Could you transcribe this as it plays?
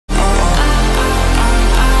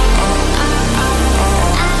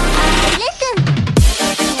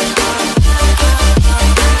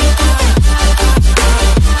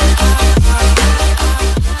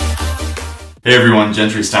Hey everyone,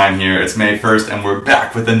 Gentry Stein here. It's May 1st and we're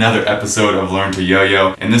back with another episode of Learn To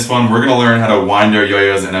Yoyo. In this one, we're going to learn how to wind our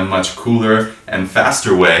yo-yos in a much cooler and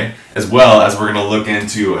faster way, as well as we're going to look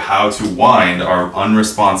into how to wind our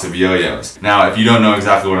unresponsive yo-yos. Now, if you don't know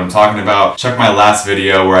exactly what I'm talking about, check my last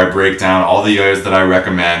video where I break down all the yo-yos that I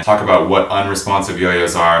recommend, talk about what unresponsive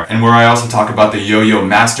yo-yos are, and where I also talk about the Yo-Yo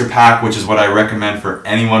Master Pack, which is what I recommend for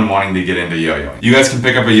anyone wanting to get into yo-yoing. You guys can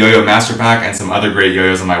pick up a Yo-Yo Master Pack and some other great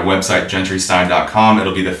yo-yos on my website, GentryStein.com.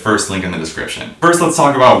 It'll be the first link in the description. First, let's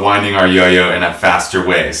talk about winding our yo-yo in a faster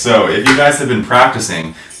way. So, if you guys have been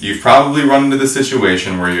practicing, you've probably run into the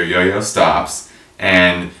situation where your yo-yo stops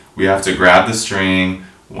and we have to grab the string,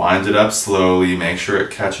 wind it up slowly, make sure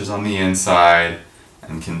it catches on the inside,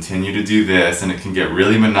 and continue to do this, and it can get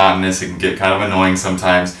really monotonous, it can get kind of annoying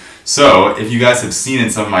sometimes. So, if you guys have seen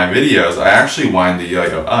in some of my videos, I actually wind the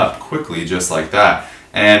yo-yo up quickly just like that.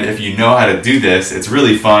 And if you know how to do this, it's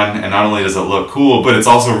really fun, and not only does it look cool, but it's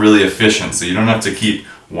also really efficient, so you don't have to keep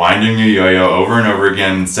winding your yo-yo over and over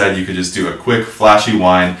again. Instead, you could just do a quick, flashy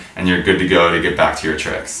wind, and you're good to go to get back to your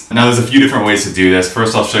tricks. Now, there's a few different ways to do this.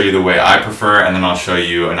 First, I'll show you the way I prefer, and then I'll show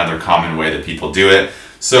you another common way that people do it.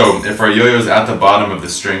 So, if our yo-yo is at the bottom of the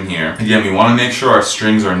string here, again, we want to make sure our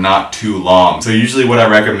strings are not too long. So usually what I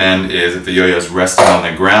recommend is if the yo-yo is resting on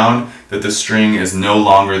the ground, that the string is no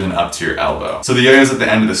longer than up to your elbow. So the yo-yo is at the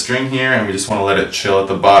end of the string here, and we just want to let it chill at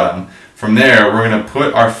the bottom. From there, we're going to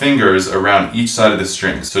put our fingers around each side of the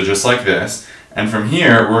string, so just like this. And from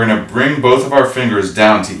here, we're going to bring both of our fingers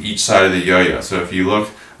down to each side of the yo-yo. So if you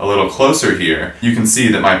look a little closer here, you can see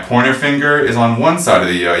that my pointer finger is on one side of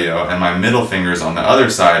the yo-yo and my middle finger is on the other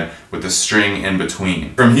side with the string in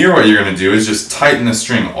between. From here, what you're going to do is just tighten the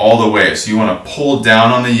string all the way. So you want to pull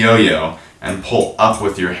down on the yo-yo and pull up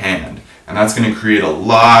with your hand. And that's going to create a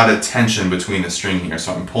lot of tension between the string here.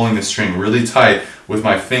 So I'm pulling the string really tight with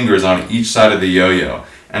my fingers on each side of the yo-yo.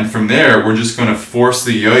 And from there, we're just going to force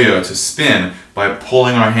the yo-yo to spin by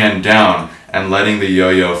pulling our hand down and letting the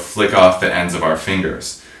yo-yo flick off the ends of our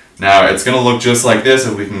fingers. Now, it's going to look just like this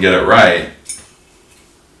if we can get it right.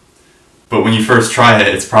 But when you first try it,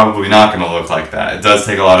 it's probably not going to look like that. It does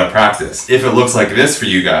take a lot of practice. If it looks like this for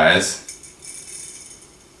you guys,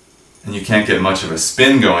 and you can't get much of a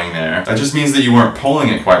spin going there, that just means that you weren't pulling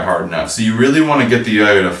it quite hard enough. So you really want to get the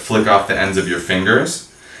yo-yo to flick off the ends of your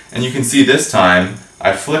fingers. And you can see this time,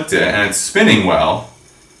 I flicked it and it's spinning well,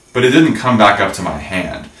 but it didn't come back up to my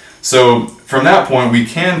hand. So from that point, we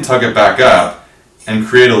can tug it back up and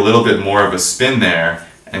create a little bit more of a spin there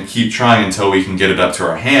and keep trying until we can get it up to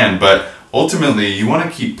our hand. But ultimately, you want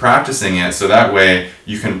to keep practicing it so that way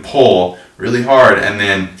you can pull really hard and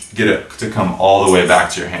then get it to come all the way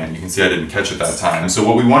back to your hand. You can see I didn't catch it that time. So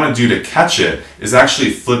what we want to do to catch it is actually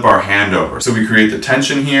flip our hand over. So we create the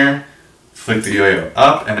tension here, flick the yo-yo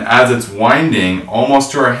up, and as it's winding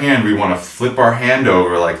almost to our hand, we want to flip our hand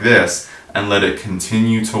over like this and let it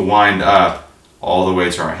continue to wind up all the way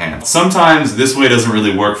to our hand. Sometimes this way doesn't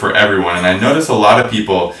really work for everyone, and I notice a lot of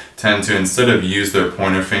people tend to, instead of use their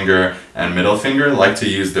pointer finger and middle finger, like to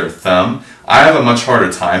use their thumb. I have a much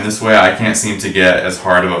harder time this way. I can't seem to get as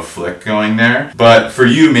hard of a flick going there. But for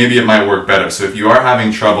you, maybe it might work better. So if you are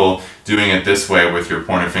having trouble doing it this way with your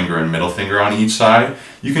pointer finger and middle finger on each side,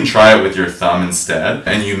 you can try it with your thumb instead,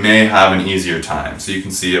 and you may have an easier time. So you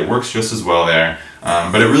can see it works just as well there.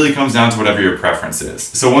 But it really comes down to whatever your preference is.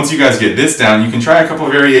 So once you guys get this down, you can try a couple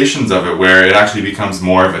of variations of it where it actually becomes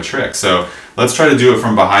more of a trick. So let's try to do it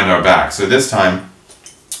from behind our back. So this time,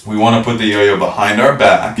 we want to put the yo-yo behind our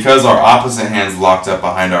back. Because our opposite hand's locked up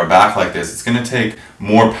behind our back like this, it's going to take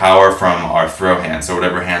more power from our throw hand, so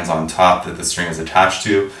whatever hand's on top that the string is attached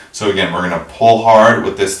to. So again, we're going to pull hard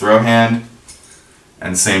with this throw hand,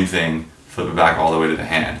 and same thing, flip it back all the way to the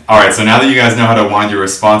hand. Alright, so now that you guys know how to wind your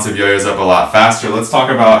responsive yo-yos up a lot faster, let's talk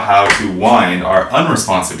about how to wind our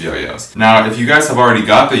unresponsive yo-yos. Now, if you guys have already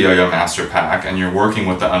got the Yo-Yo Master Pack and you're working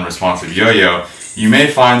with the unresponsive yo-yo, you may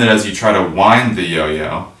find that as you try to wind the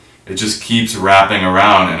yo-yo, it just keeps wrapping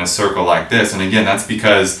around in a circle like this. And again, that's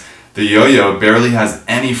because the yo-yo barely has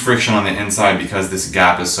any friction on the inside because this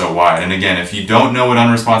gap is so wide. And again, if you don't know what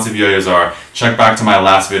unresponsive yo-yos are, check back to my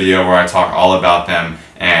last video where I talk all about them,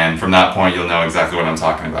 and from that point you'll know exactly what I'm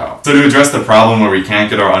talking about. So to address the problem where we can't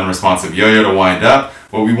get our unresponsive yo-yo to wind up,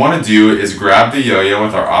 what we want to do is grab the yo-yo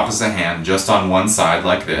with our opposite hand just on one side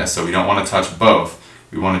like this. So we don't want to touch both.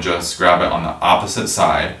 We want to just grab it on the opposite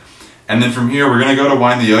side. And then from here, we're going to go to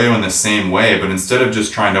wind the yo-yo in the same way, but instead of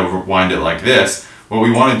just trying to wind it like this, what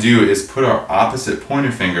we want to do is put our opposite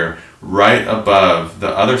pointer finger right above the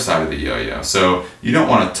other side of the yo-yo. So you don't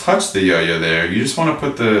want to touch the yo-yo there, you just want to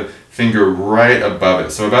put the finger right above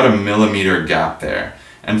it, so about a millimeter gap there.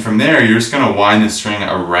 And from there, you're just going to wind the string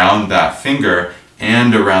around that finger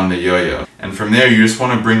and around the yo-yo. And from there, you just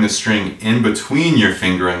want to bring the string in between your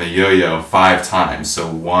finger and the yo-yo 5 times.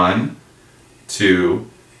 So 1, 2,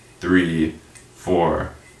 3,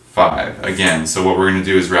 4, 5. Again, so what we're going to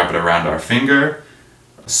do is wrap it around our finger,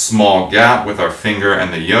 a small gap with our finger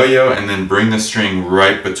and the yo-yo, and then bring the string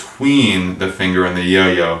right between the finger and the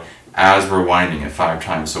yo-yo as we're winding it 5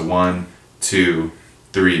 times. So 1, 2,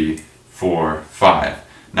 3, 4, 5.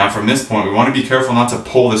 Now from this point, we want to be careful not to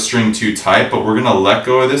pull the string too tight, but we're going to let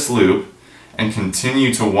go of this loop and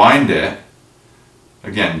continue to wind it.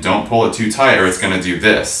 Again, don't pull it too tight or it's going to do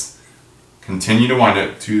this. Continue to wind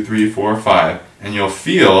it 2, 3, 4, 5, and you'll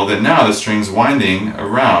feel that now the string's winding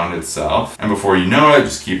around itself. And before you know it,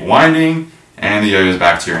 just keep winding and the yo-yo is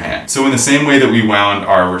back to your hand. So in the same way that we wound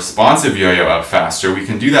our responsive yo-yo up faster, we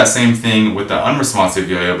can do that same thing with the unresponsive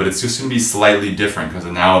yo-yo, but it's just going to be slightly different because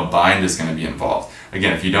now a bind is going to be involved.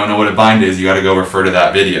 Again, if you don't know what a bind is, you got to go refer to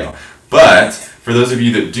that video. But for those of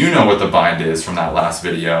you that do know what the bind is from that last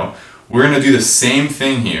video, we're going to do the same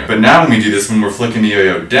thing here. But now when we do this, when we're flicking the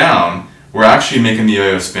yo-yo down, we're actually making the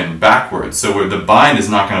yo-yo spin backwards. So the bind is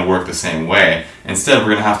not going to work the same way. Instead,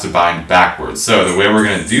 we're going to have to bind backwards. So the way we're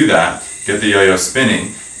going to do that, get the yo-yo spinning,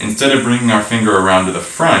 instead of bringing our finger around to the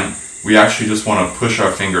front, we actually just want to push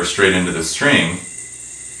our finger straight into the string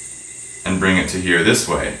and bring it to here this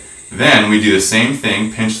way. Then we do the same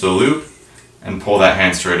thing, pinch the loop, and pull that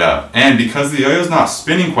hand straight up. And because the yo-yo is not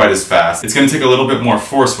spinning quite as fast, it's going to take a little bit more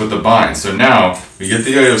force with the bind. So now we get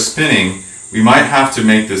the yo-yo spinning, we might have to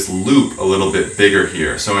make this loop a little bit bigger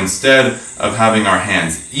here. So instead of having our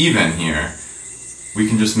hands even here, we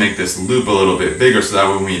can just make this loop a little bit bigger so that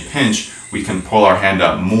when we pinch, we can pull our hand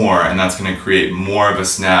up more, and that's going to create more of a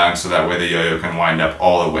snag so that way the yo-yo can wind up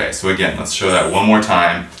all the way. So again, let's show that one more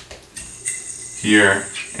time. Here,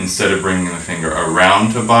 instead of bringing the finger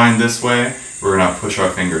around to bind this way, we're going to push our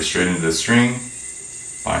finger straight into the string,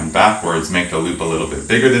 bind backwards, make the loop a little bit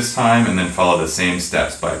bigger this time, and then follow the same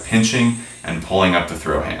steps by pinching and pulling up the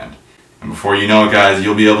throw hand. And before you know it, guys,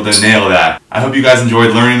 you'll be able to nail that. I hope you guys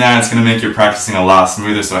enjoyed learning that. It's going to make your practicing a lot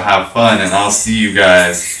smoother, so have fun, and I'll see you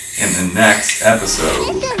guys in the next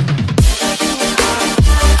episode.